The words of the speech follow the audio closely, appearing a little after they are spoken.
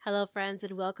Hello, friends,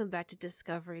 and welcome back to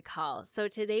Discovery Call. So,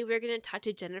 today we're going to talk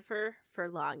to Jennifer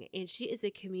Furlong, and she is a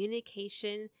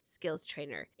communication skills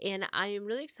trainer. And I am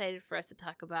really excited for us to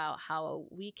talk about how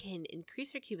we can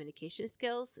increase our communication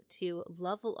skills to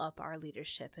level up our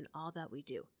leadership in all that we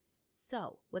do.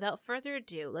 So, without further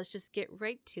ado, let's just get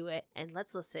right to it and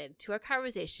let's listen to our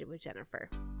conversation with Jennifer.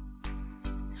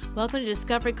 Welcome to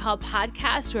Discovery Call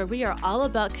podcast, where we are all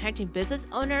about connecting business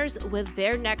owners with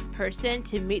their next person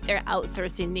to meet their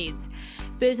outsourcing needs.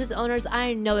 Business owners,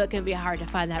 I know it can be hard to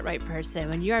find that right person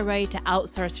when you are ready to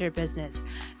outsource your business.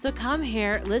 So come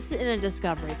here, listen in a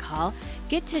Discovery Call,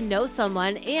 get to know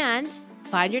someone, and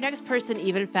find your next person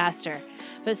even faster.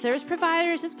 But service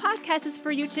providers, this podcast is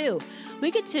for you too. We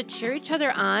get to cheer each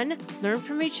other on, learn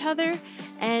from each other,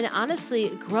 and honestly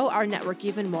grow our network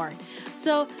even more.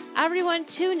 So everyone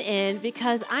tune in,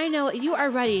 because I know you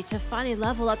are ready to finally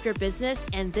level up your business,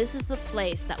 and this is the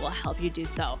place that will help you do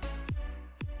so.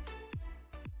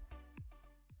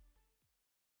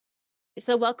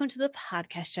 So welcome to the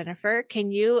podcast, Jennifer. Can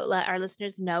you let our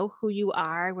listeners know who you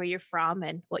are, where you're from,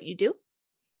 and what you do?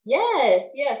 Yes.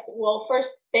 Well, first,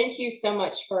 thank you so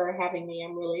much for having me.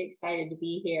 I'm really excited to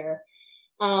be here.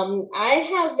 I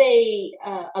have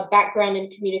a background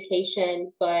in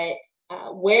communication, but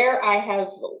where I have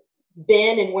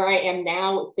been and where I am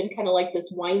now, it's been kind of like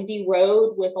this windy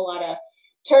road with a lot of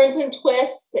turns and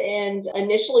twists. And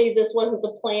initially, this wasn't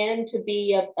the plan to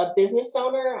be a business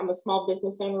owner. I'm a small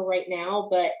business owner right now,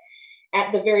 but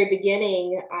at the very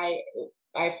beginning,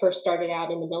 I first started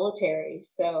out in the military.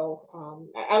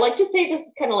 So I like to say this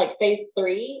is kind of like phase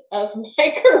 3 of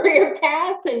my career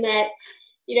path, and that,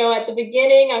 at the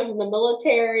beginning, I was in the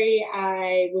military.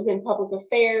 I was in public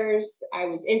affairs. I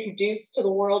was introduced to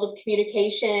the world of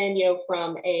communication,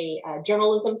 from a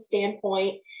journalism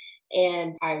standpoint.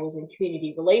 And I was in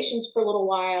community relations for a little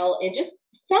while and just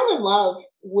fell in love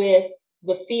with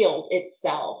the field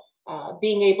itself,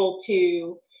 being able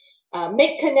to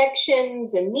make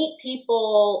connections and meet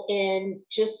people and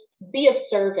just be of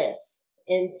service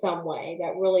in some way.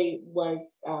 That really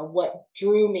was what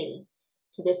drew me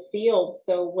to this field.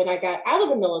 So when I got out of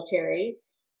the military,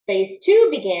 phase 2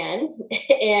 began,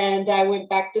 and I went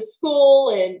back to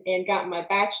school and got my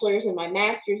bachelor's and my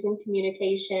master's in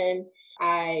communication.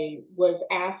 I was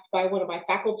asked by one of my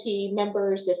faculty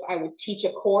members if I would teach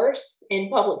a course in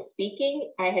public speaking.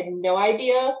 I had no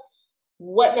idea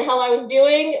what the hell I was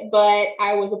doing, but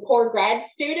I was a poor grad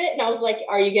student, and I was like,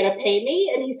 "Are you going to pay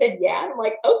me?" And he said, "Yeah." And I'm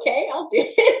like, "Okay, I'll do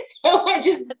it." So I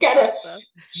just kind of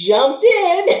jumped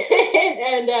in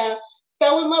and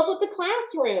fell in love with the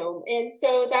classroom. And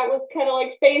so that was kind of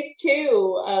like phase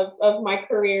 2 of my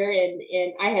career.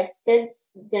 And I have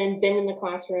since then been in the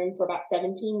classroom for about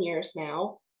 17 years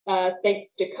now,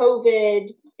 thanks to COVID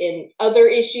and other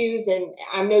issues. And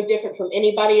I'm no different from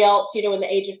anybody else. In the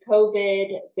age of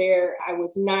COVID, I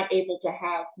was not able to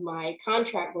have my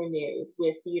contract renewed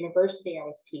with the university I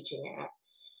was teaching at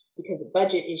because of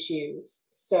budget issues.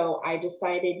 So I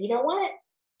decided, you know what?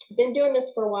 I've been doing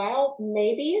this for a while.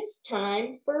 Maybe it's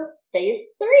time for phase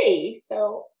 3.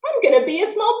 So I'm going to be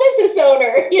a small business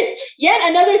owner. Yet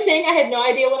another thing, I had no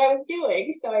idea what I was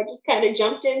doing. So I just kind of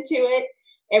jumped into it.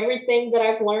 Everything that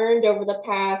I've learned over the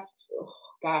past,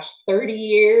 30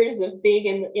 years of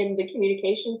being in the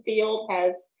communication field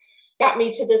has got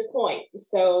me to this point.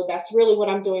 So that's really what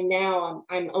I'm doing now.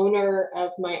 I'm owner of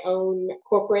my own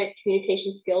corporate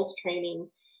communication skills training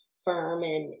firm,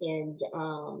 and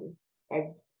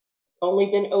I've only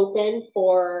been open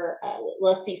for,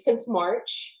 since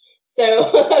March. So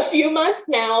a few months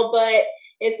now, but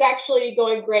it's actually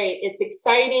going great. It's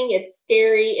exciting. It's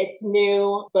scary. It's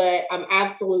new, but I'm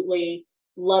absolutely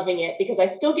loving it because I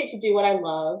still get to do what I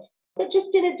love, but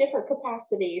just in a different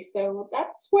capacity. So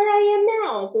that's where I am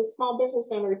now as a small business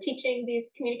owner, teaching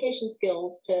these communication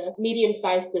skills to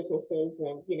medium-sized businesses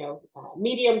and,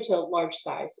 medium to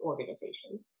large-size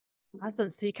organizations. Awesome.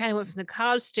 So you kind of went from the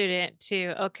college student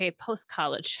to,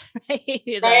 post-college, right?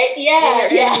 Right?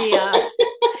 Yeah.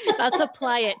 Let's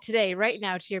apply it today, right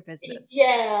now, to your business.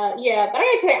 Yeah. But I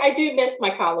gotta tell you, I do miss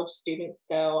my college students,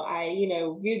 though. I,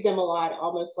 viewed them a lot,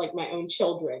 almost like my own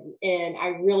children, and I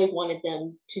really wanted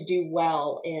them to do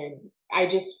well. And I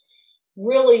just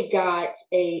really got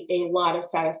a lot of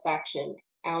satisfaction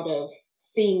out of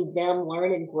seeing them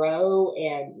learn and grow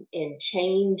and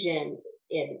change and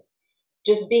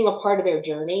just being a part of their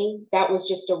journey. That was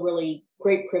just a really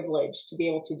great privilege to be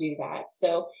able to do that.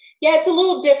 So yeah, it's a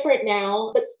little different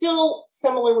now, but still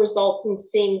similar results in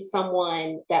seeing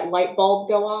someone, that light bulb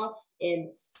go off,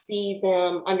 and see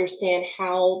them understand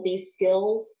how these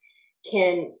skills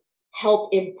can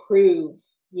help improve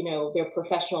their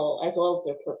professional as well as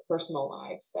their personal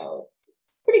lives. So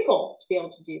it's pretty cool to be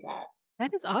able to do that.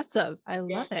 That is awesome. I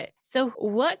Yeah. love it. So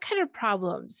what kind of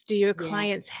problems do your Yeah.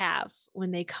 clients have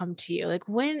when they come to you? Like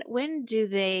when do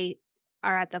they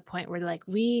are at the point where like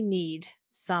we need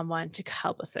someone to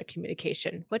help us with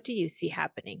communication? What do you see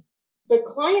happening? The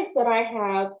clients that I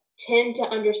have tend to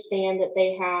understand that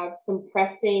they have some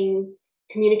pressing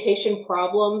communication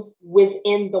problems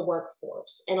within the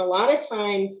workforce. And a lot of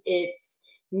times it's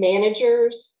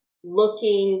managers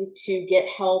looking to get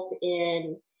help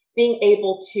in being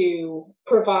able to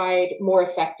provide more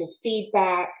effective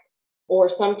feedback, or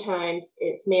sometimes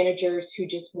it's managers who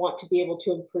just want to be able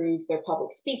to improve their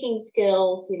public speaking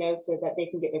skills, so that they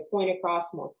can get their point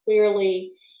across more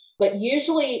clearly. But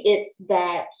usually it's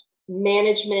that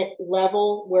management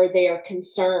level where they are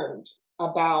concerned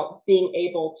about being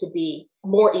able to be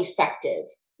more effective,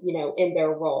 in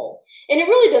their role. And it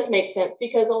really does make sense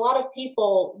because a lot of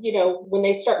people, when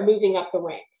they start moving up the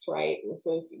ranks, right? And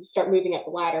so if you start moving up the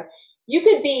ladder, you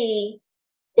could be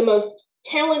the most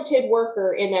talented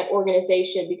worker in that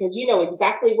organization because you know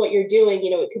exactly what you're doing.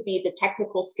 It could be the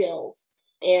technical skills.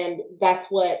 And that's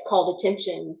what called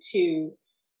attention to,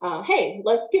 hey,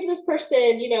 let's give this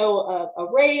person, a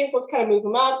raise. Let's kind of move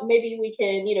them up. Maybe we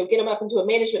can, get them up into a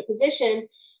management position.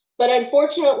 But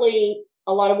unfortunately,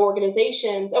 a lot of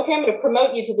organizations, okay, I'm going to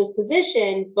promote you to this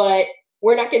position, but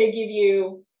we're not going to give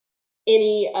you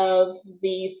any of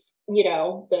these,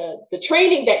 the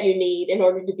training that you need in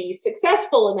order to be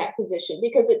successful in that position,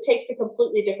 because it takes a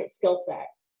completely different skill set,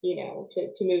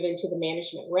 to move into the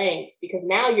management ranks, because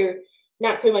now you're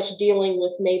not so much dealing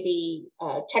with maybe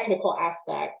technical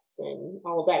aspects and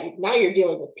all of that. Now you're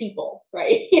dealing with people,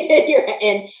 right?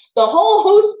 And the whole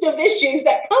host of issues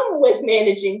that come with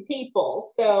managing people.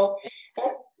 So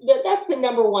that's the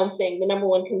number one thing. The number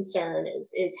one concern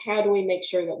is how do we make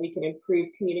sure that we can improve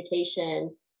communication,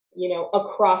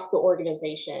 across the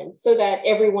organization so that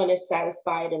everyone is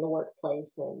satisfied in the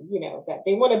workplace, and, that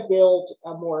they want to build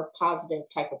a more positive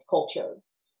type of culture,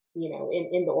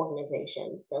 in the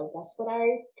organization. So that's what I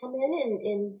come in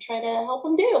and try to help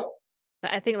them do.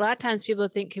 I think a lot of times people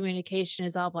think communication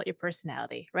is all about your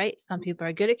personality, right? Some people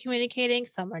are good at communicating,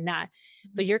 some are not.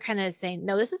 But you're kind of saying,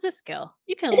 no, this is a skill.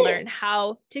 You can It is. learn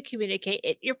how to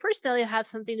communicate. Your personality will have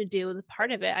something to do with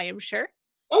part of it, I am sure.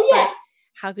 Oh, But yeah.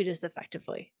 how could you just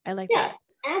effectively? I like Yeah,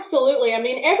 that. absolutely. I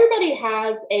mean, everybody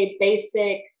has a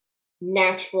basic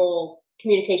natural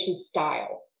communication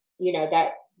style,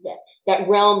 that that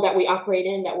realm that we operate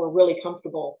in that we're really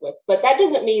comfortable with. But that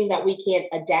doesn't mean that we can't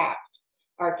adapt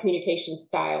our communication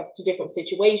styles to different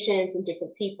situations and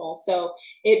different people. So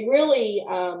it really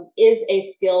is a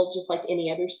skill, just like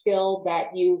any other skill,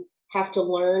 that you have to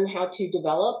learn how to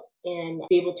develop and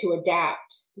be able to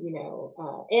adapt.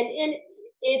 And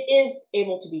it is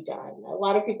able to be done. A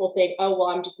lot of people think, oh, well,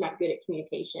 I'm just not good at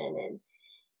communication. And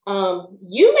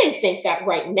you may think that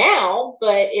right now,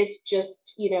 but it's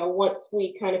just, once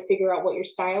we kind of figure out what your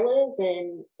style is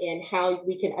and how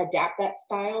we can adapt that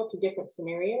style to different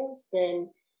scenarios, then,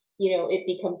 it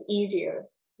becomes easier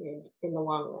in the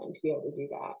long run to be able to do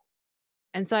that.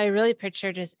 And so I really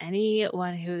picture just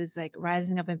anyone who's like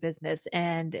rising up in business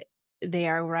and they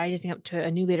are rising up to a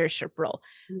new leadership role,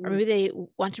 or Mhm. maybe they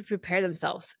want to prepare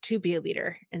themselves to be a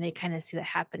leader and they kind of see that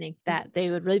happening, that they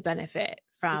would really benefit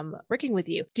from working with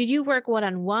you. Do you work one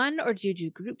on one, or do you do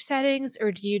group settings,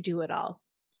 or do you do it all?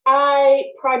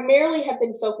 I primarily have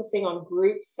been focusing on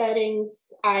group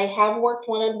settings. I have worked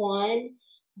one on one,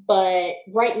 but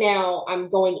right now I'm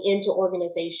going into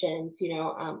organizations.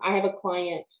 I have a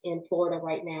client in Florida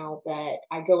right now that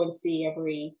I go and see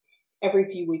every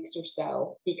few weeks or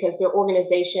so, because their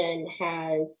organization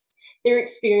they're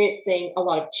experiencing a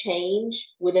lot of change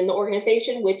within the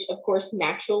organization, which of course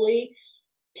naturally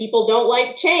people don't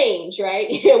like change, right?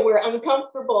 We're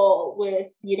uncomfortable with,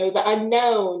 the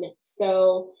unknown.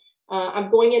 So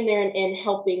I'm going in there and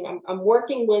helping. I'm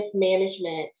working with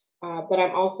management, but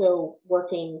I'm also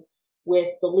working with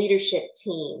the leadership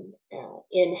team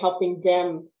in helping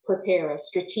them prepare a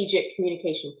strategic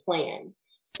communication plan.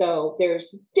 So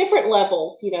there's different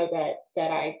levels,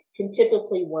 that I can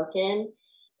typically work in,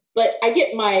 but I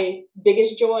get my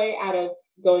biggest joy out of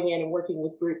going in and working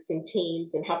with groups and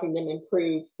teams and helping them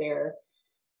improve their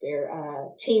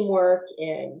teamwork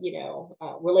and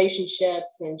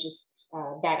relationships, and just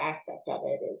that aspect of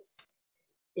it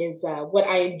is what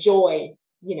I enjoy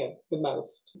the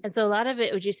most. And so a lot of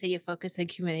it, would you say you focus on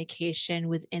communication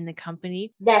within the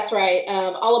company? That's right.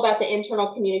 All about the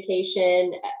internal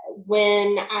communication.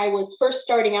 When I was first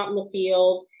starting out in the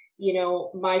field,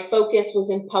 my focus was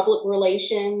in public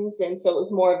relations. And so it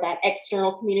was more of that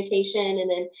external communication. And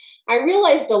then I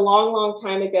realized a long, long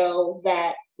time ago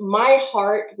that my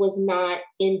heart was not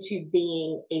into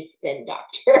being a spin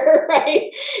doctor,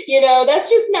 right?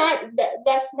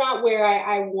 That's not where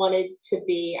I wanted to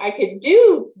be. I could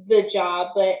do the job,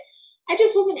 but I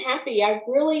just wasn't happy. I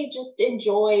really just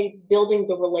enjoy building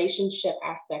the relationship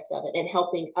aspect of it and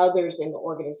helping others in the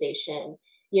organization.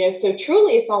 So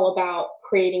truly it's all about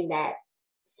creating that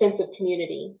sense of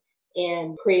community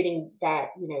and creating that,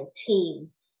 team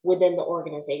within the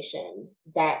organization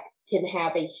that can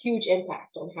have a huge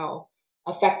impact on how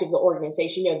effective the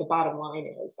organization, the bottom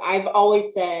line is. I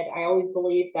always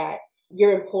believe that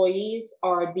your employees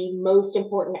are the most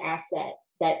important asset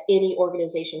that any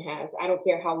organization has. I don't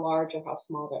care how large or how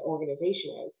small that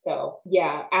organization is. So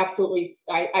yeah, absolutely.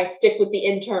 I stick with the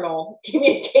internal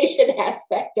communication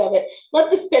aspect of it.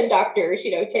 Let the spin doctors,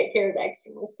 take care of the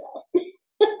external stuff.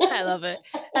 I love it.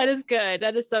 That is good.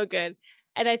 That is so good.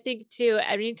 And I think too,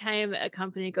 anytime a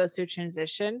company goes through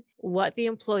transition, what the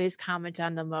employees comment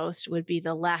on the most would be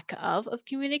the lack of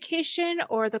communication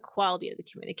or the quality of the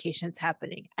communications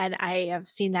happening. And I have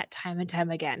seen that time and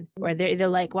time again, where they're either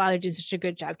like, wow, they're doing such a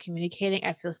good job communicating.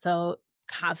 I feel so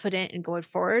confident in going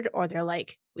forward, or they're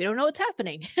like, we don't know what's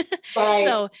happening. Right.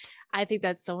 So I think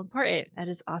that's so important. That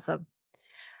is awesome.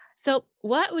 So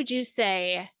what would you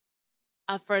say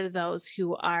for those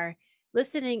who are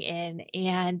listening in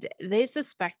and they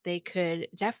suspect they could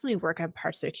definitely work on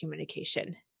parts of their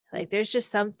communication? Like there's just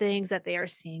some things that they are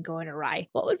seeing going awry.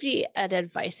 What would be an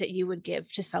advice that you would give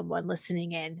to someone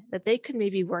listening in that they could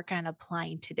maybe work on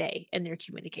applying today in their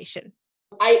communication?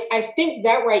 I think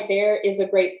that right there is a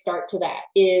great start to that,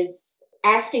 is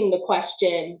asking the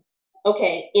question,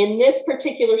 okay, in this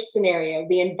particular scenario,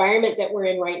 the environment that we're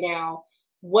in right now,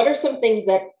 what are some things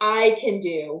that I can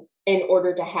do in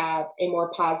order to have a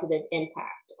more positive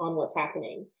impact on what's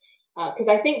happening? Because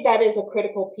I think that is a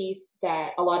critical piece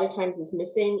that a lot of times is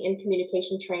missing in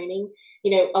communication training.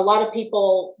 A lot of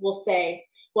people will say,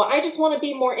 well, I just want to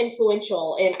be more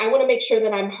influential and I want to make sure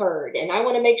that I'm heard and I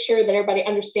want to make sure that everybody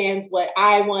understands what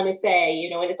I want to say,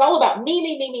 and it's all about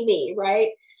me, right?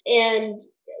 And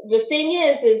the thing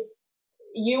is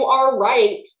you are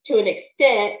right to an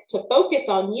extent to focus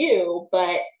on you,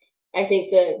 but I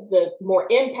think the more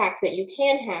impact that you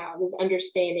can have is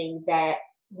understanding that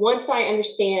once I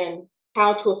understand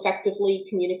how to effectively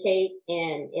communicate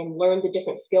and learn the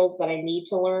different skills that I need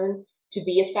to learn to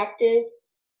be effective,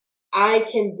 I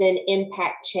can then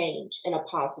impact change in a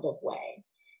positive way.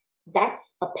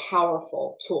 That's a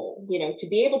powerful tool, to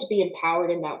be able to be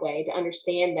empowered in that way, to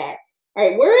understand that, all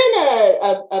right, we're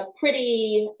in a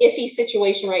pretty iffy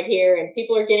situation right here and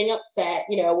people are getting upset.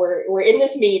 We're in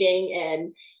this meeting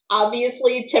and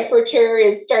obviously temperature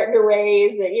is starting to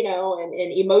raise, and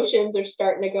emotions are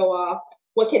starting to go off.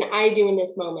 What can I do in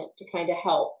this moment to kind of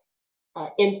help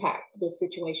impact this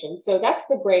situation? So that's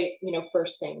the great,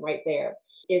 first thing right there,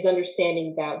 is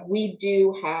understanding that we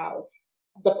do have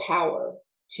the power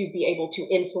to be able to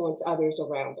influence others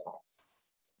around us.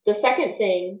 The second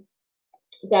thing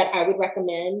that I would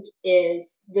recommend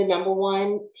is the number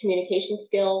one communication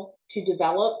skill to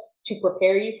develop to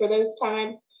prepare you for those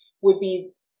times would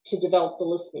be to develop the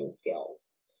listening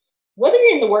skills. Whether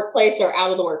you're in the workplace or out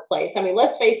of the workplace, I mean,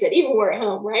 let's face it, even we're at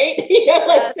home, right?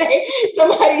 Let's say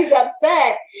somebody's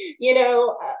upset,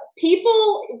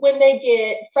 people, when they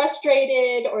get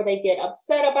frustrated or they get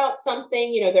upset about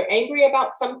something, they're angry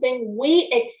about something, we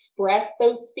express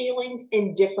those feelings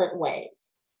in different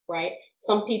ways, right?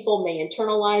 Some people may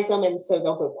internalize them and so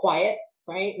they'll go quiet,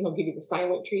 right? And they'll give you the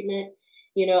silent treatment.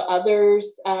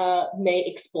 Others may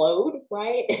explode,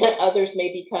 right? Others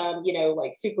may become,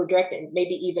 like super direct and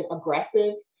maybe even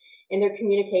aggressive in their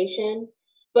communication.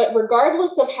 But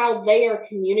regardless of how they are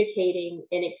communicating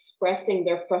and expressing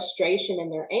their frustration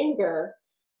and their anger,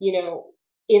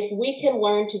 if we can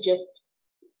learn to just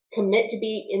commit to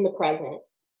be in the present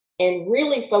and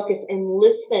really focus and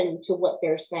listen to what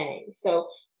they're saying. So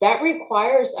that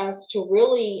requires us to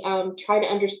really try to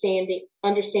understand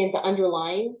the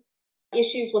underlying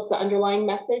issues. What's the underlying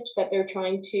message that they're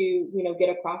trying to, get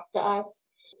across to us?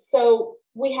 So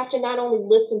we have to not only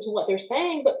listen to what they're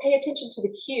saying, but pay attention to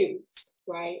the cues,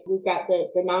 right? We've got the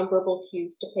nonverbal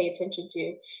cues to pay attention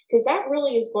to, because that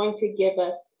really is going to give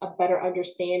us a better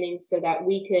understanding so that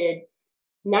we could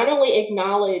not only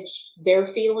acknowledge their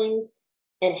feelings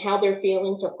and how their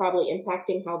feelings are probably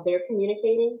impacting how they're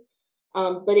communicating,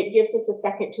 but it gives us a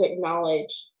second to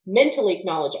mentally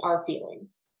acknowledge our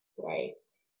feelings, right?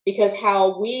 Because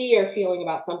how we are feeling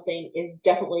about something is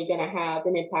definitely going to have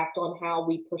an impact on how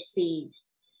we perceive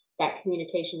that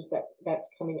communications that's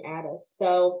coming at us.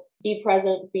 So be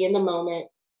present, be in the moment,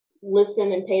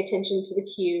 listen and pay attention to the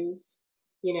cues,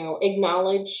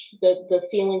 acknowledge the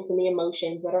feelings and the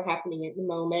emotions that are happening at the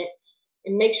moment,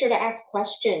 and make sure to ask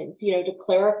questions, to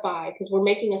clarify, because we're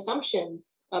making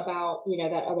assumptions about,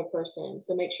 that other person.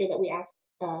 So make sure that we ask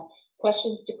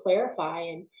questions to clarify,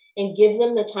 and give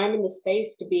them the time and the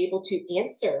space to be able to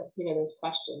answer, those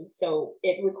questions. So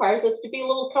it requires us to be a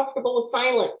little comfortable with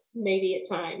silence, maybe at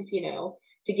times,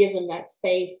 to give them that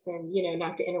space, and,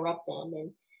 not to interrupt them.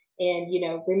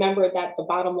 And, remember that the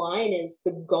bottom line is,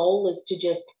 the goal is to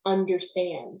just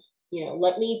understand,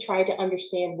 let me try to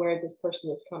understand where this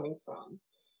person is coming from.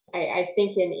 I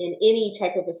think in any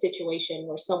type of a situation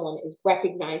where someone is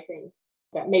recognizing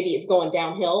that maybe it's going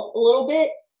downhill a little bit,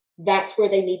 that's where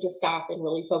they need to stop and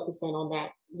really focus in on that,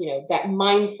 that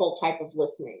mindful type of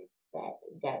listening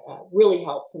that really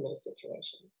helps in those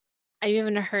situations. I've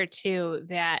even heard too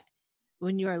that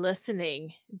when you're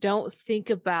listening, don't think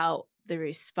about the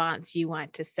response you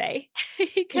want to say.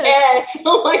 Because Yes.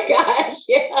 Oh my gosh.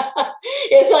 Yeah.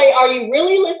 It's like, are you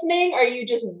really listening? Or are you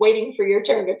just waiting for your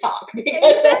turn to talk?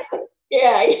 Because that's,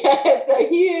 yeah, it's a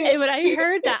huge. and when I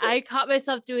heard that, I caught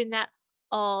myself doing that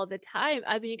all the time.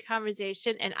 I'm in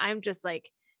conversation and I'm just like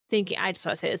thinking, I just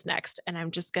want to say this next, and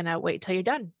I'm just gonna wait till you're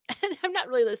done. And I'm not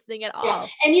really listening at Yeah, all.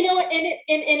 and you know what? And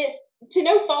it's to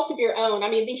no fault of your own. I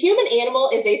mean, the human animal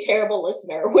is a terrible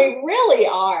listener. We really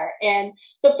are. And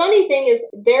the funny thing is,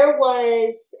 there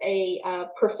was a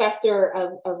professor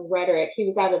of rhetoric. He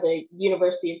was out of the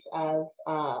University of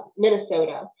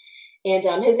Minnesota,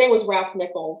 and his name was Ralph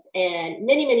Nichols. And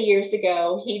many, many years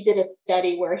ago, he did a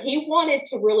study where he wanted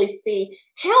to really see,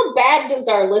 how bad does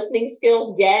our listening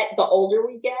skills get the older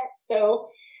we get. So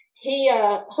he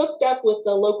hooked up with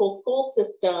the local school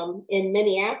system in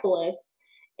Minneapolis,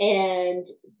 and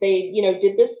they,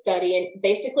 did this study. And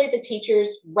basically, the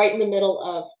teachers, right in the middle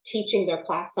of teaching their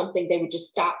class something, they would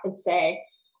just stop and say,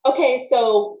 okay,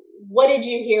 so what did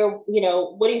you hear?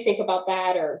 What do you think about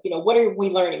that? Or, what are we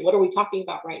learning? What are we talking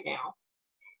about right now?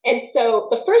 And so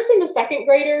the first and the second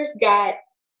graders got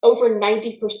over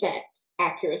 90%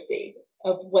 accuracy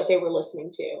of what they were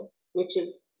listening to, which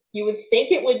is, you would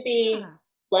think it would be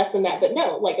less than that, but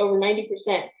no, like over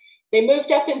 90%. They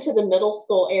moved up into the middle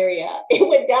school area. It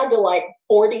went down to like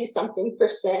 40 something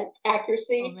percent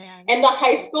accuracy. Oh, man. And the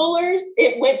high schoolers,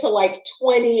 it went to like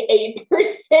 28%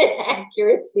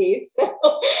 accuracy. So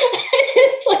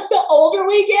it's like, the older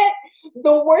we get,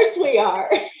 the worse we are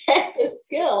at the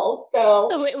skills.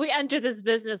 So we enter this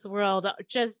business world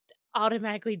just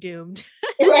automatically doomed.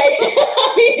 Right.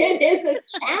 I mean, it is a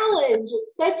challenge.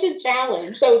 It's such a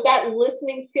challenge. So that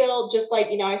listening skill, just like,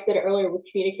 I said earlier with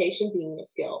communication being a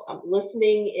skill,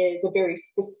 listening is a very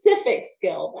specific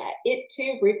skill that it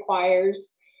too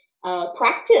requires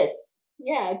practice.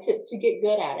 Yeah. To get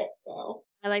good at it. So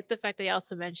I like the fact that you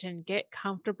also mentioned get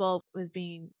comfortable with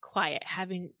being quiet,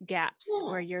 having gaps yeah.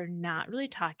 where you're not really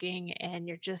talking and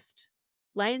you're just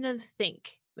letting them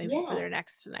think maybe for Yeah. their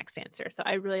next answer. So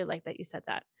I really like that you said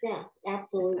that. Yeah, That's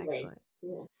absolutely. excellent.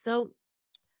 Yeah. So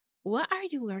what are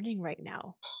you learning right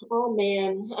now? Oh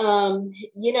man.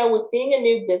 With being a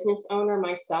new business owner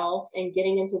myself and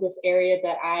getting into this area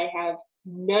that I have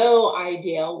no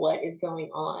idea what is going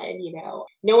on,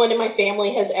 no one in my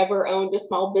family has ever owned a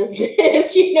small business.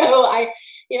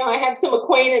 I have some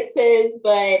acquaintances,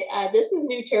 but this is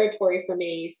new territory for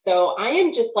me. So I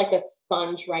am just like a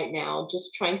sponge right now,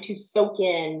 just trying to soak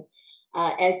in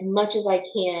as much as I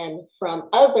can from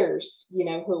others,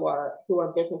 who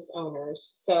are business owners.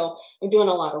 So I'm doing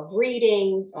a lot of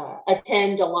reading,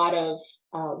 attend a lot of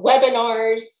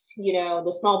webinars,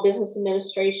 the Small Business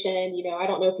Administration. I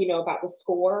don't know if you know about the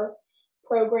SCORE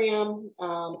program.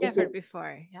 I've heard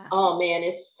before. Yeah. Oh man,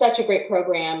 it's such a great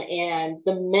program, and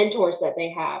the mentors that they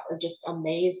have are just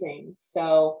amazing.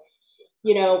 So,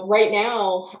 right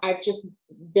now I've just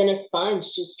been a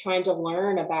sponge, just trying to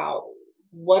learn about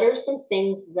what are some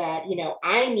things that,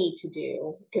 I need to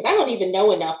do, because I don't even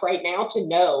know enough right now to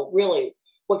know really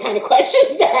what kind of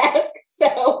questions to ask.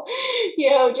 So,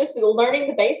 just learning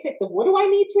the basics of what do I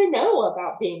need to know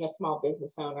about being a small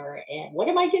business owner, and what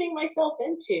am I getting myself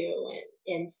into?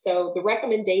 And so the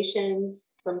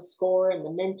recommendations from SCORE and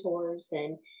the mentors,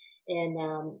 and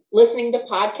listening to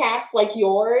podcasts like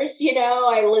yours.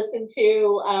 I listened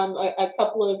to a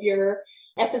couple of your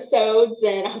episodes,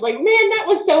 and I was like, man, that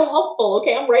was so helpful.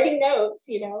 Okay, I'm writing notes,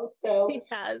 so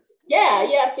Yes.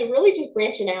 yeah. So really just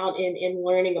branching out and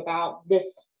learning about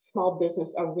this small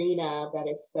business arena that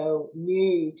is so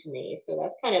new to me. So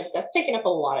that's taking up a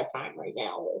lot of time right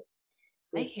now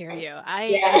I hear you. I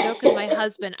Yeah. joke with my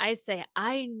husband. I say,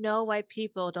 I know why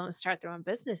people don't start their own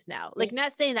business now. Like,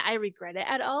 not saying that I regret it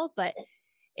at all, but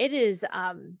it is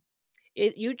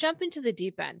you jump into the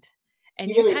deep end and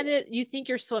You you really kind of you think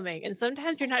you're swimming and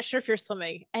sometimes you're not sure if you're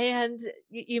swimming and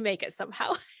you make it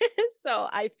somehow. So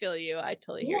I feel you. I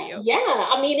totally hear yeah, you. yeah.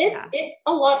 I mean, Yeah. it's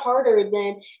a lot harder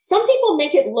than some people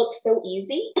make it look so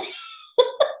easy.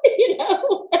 you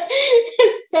know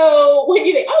so when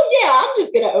you think, oh yeah, I'm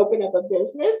just going to open up a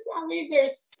business, I mean,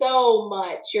 there's so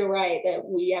much, you're right, that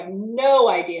we have no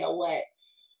idea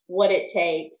what it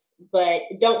takes, but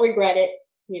don't regret it. I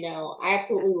Yes.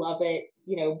 absolutely love it.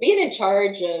 Being in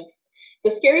charge of, the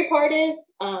scary part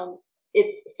is,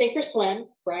 it's sink or swim,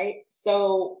 right?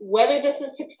 So whether this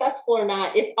is successful or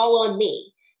not, it's all on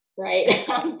me, right?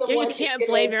 I'm the You one who's can't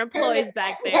blame gonna your turn it employees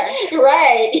back there. back,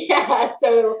 right? Yeah.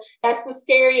 So that's the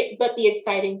scary but the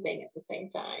exciting thing at the same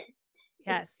time.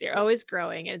 Yes, you're always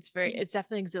growing. And it's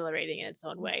definitely exhilarating in its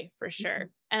own way, for sure.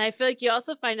 And I feel like you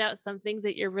also find out some things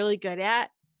that you're really good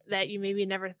at that you maybe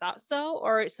never thought so,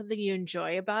 or something you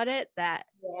enjoy about it that,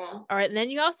 Yeah. or and then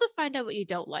you also find out what you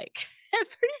don't like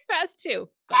pretty fast too.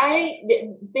 But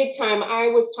Big time. I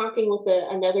was talking with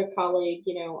another colleague,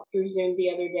 through Zoom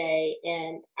the other day,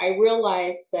 and I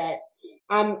realized that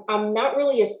I'm not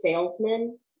really a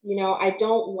salesman. I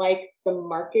don't like the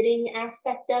marketing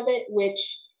aspect of it,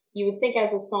 which you would think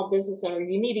as a small business owner,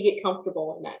 you need to get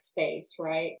comfortable in that space,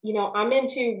 right? I'm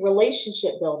into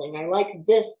relationship building. I like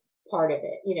this part of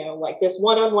it, like this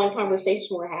one-on-one conversation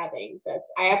we're having. I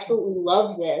mhm, absolutely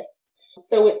love this.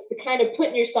 So it's the kind of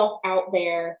putting yourself out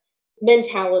there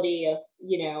mentality of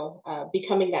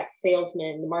becoming that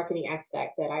salesman, the marketing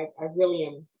aspect that I really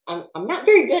am. I'm not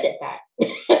very good at that.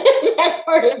 That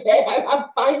part of it, I'm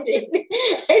finding.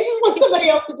 I just want somebody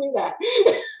else to do that.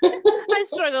 I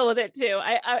struggle with it too.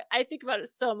 I think about it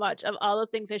so much of all the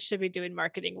things I should be doing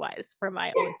marketing wise for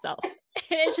my own self. And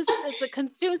it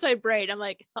consumes my brain. I'm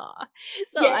like, oh,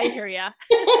 so Yeah. I hear ya.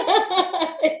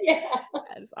 Yeah.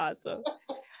 That is awesome.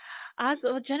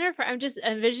 Awesome. Well, Jennifer, I'm just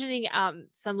envisioning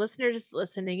some listeners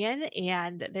listening in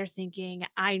and they're thinking,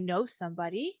 I know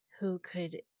somebody who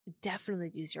could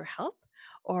definitely use your help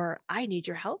or I need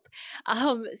your help.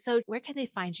 So where can they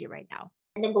find you right now?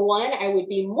 Number one, I would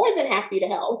be more than happy to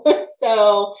help.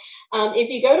 So, if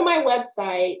you go to my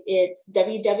website, it's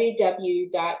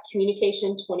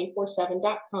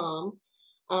www.communication247.com.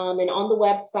 And on the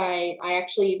website, I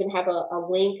actually even have a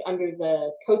link under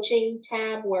the coaching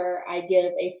tab where I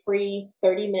give a free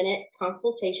 30-minute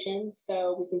consultation.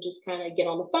 So we can just kind of get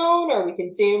on the phone or we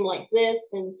can Zoom like this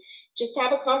and just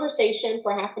have a conversation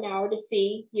for half an hour to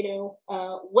see,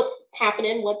 what's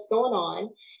happening, what's going on.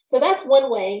 So that's one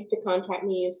way to contact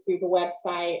me is through the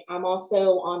website. I'm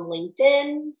also on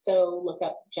LinkedIn. So look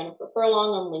up Jennifer Furlong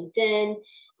on LinkedIn.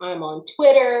 I'm on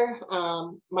Twitter.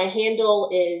 My handle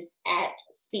is at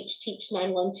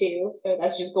SpeechTeach912. So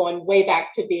that's just going way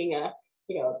back to being a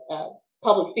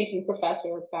public speaking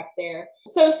professor back there.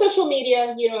 So social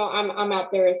media, I'm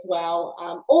out there as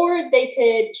well. Or they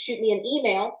could shoot me an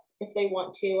email if they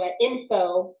want to at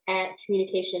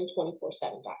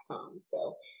info@communication247.com.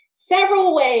 So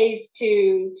several ways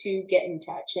to get in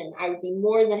touch, and I would be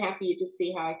more than happy to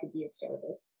see how I could be of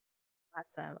service.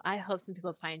 Awesome. I hope some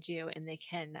people find you and they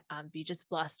can be just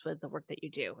blessed with the work that you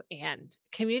do and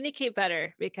communicate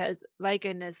better because, my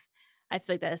goodness, I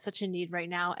feel like that is such a need right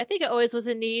now. I think it always was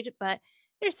a need, but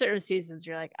there's certain seasons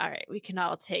you're like, all right, we can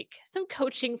all take some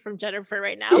coaching from Jennifer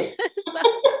right now. So,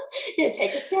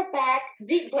 Take a step back,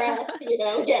 deep breath,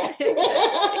 yes.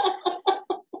 exactly.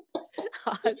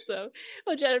 Awesome.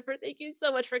 Well, Jennifer, thank you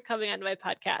so much for coming on my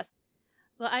podcast.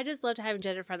 Well, I just loved having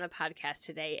Jennifer on the podcast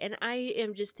today. And I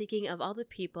am just thinking of all the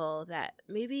people that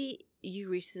maybe you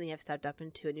recently have stepped up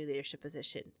into a new leadership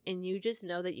position and you just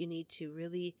know that you need to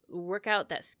really work out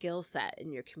that skill set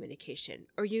in your communication.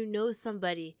 Or you know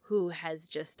somebody who has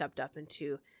just stepped up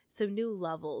into some new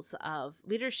levels of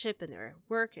leadership in their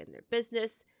work and their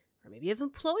business, or maybe you have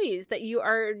employees that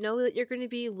know that you're going to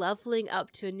be leveling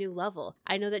up to a new level.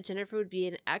 I know that Jennifer would be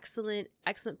an excellent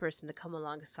person to come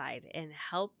alongside and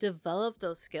help develop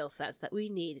those skill sets that we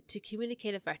need to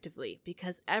communicate effectively,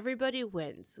 because everybody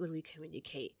wins when we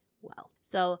communicate well.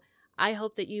 So I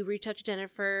hope that you reach out to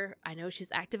Jennifer. I know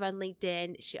she's active on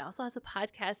LinkedIn. She also has a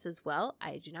podcast as well.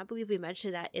 I do not believe we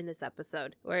mentioned that in this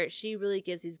episode, where she really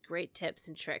gives these great tips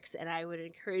and tricks. And I would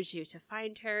encourage you to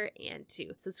find her and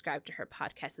to subscribe to her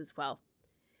podcast as well.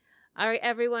 All right,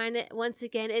 everyone. Once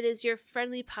again, it is your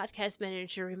friendly podcast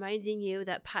manager reminding you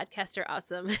that podcasts are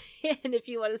awesome. And if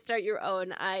you want to start your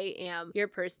own, I am your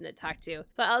person to talk to.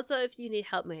 But also, if you need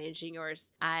help managing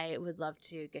yours, I would love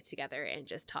to get together and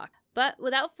just talk. But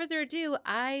without further ado,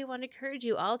 I want to encourage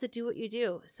you all to do what you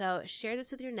do. So share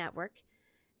this with your network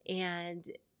and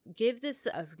give this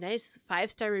a nice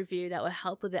 5-star review that will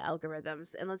help with the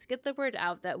algorithms. And let's get the word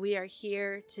out that we are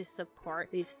here to support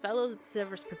these fellow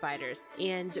service providers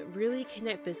and really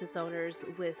connect business owners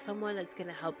with someone that's going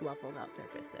to help level up their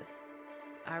business.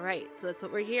 All right, so that's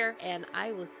what we're here, and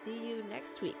I will see you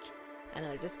next week on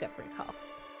another Discovery Call.